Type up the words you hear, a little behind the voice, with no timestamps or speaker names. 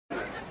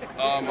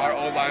Our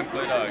O-line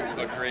played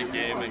a great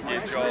game and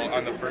gave Joe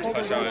on the first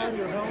touchdown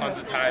tons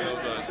of time. It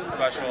was a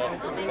special,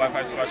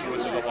 Wi-Fi special,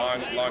 which is a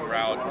long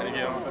route. And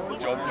again,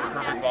 Joe put a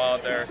perfect ball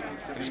out there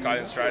and just caught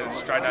it in stride and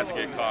just tried not to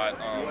get caught.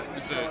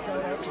 It's a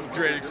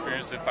great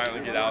experience to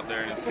finally get out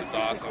there, and it's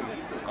awesome.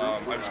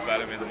 I'm just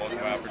glad I made the most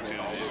of my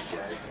opportunities.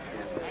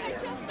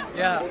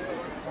 Yeah.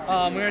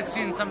 We were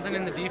seeing something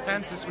in the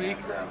defense this week.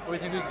 We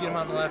think we could get him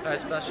on the Wi-Fi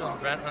special, and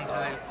Brent runs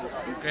really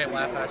great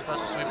Wi-Fi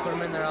special, so we put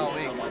him in there all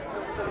week.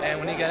 And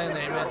when he got in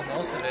there, he made the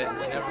most of it.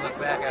 He never looked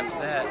back after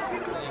that. He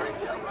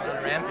went on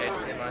a rampage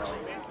pretty much.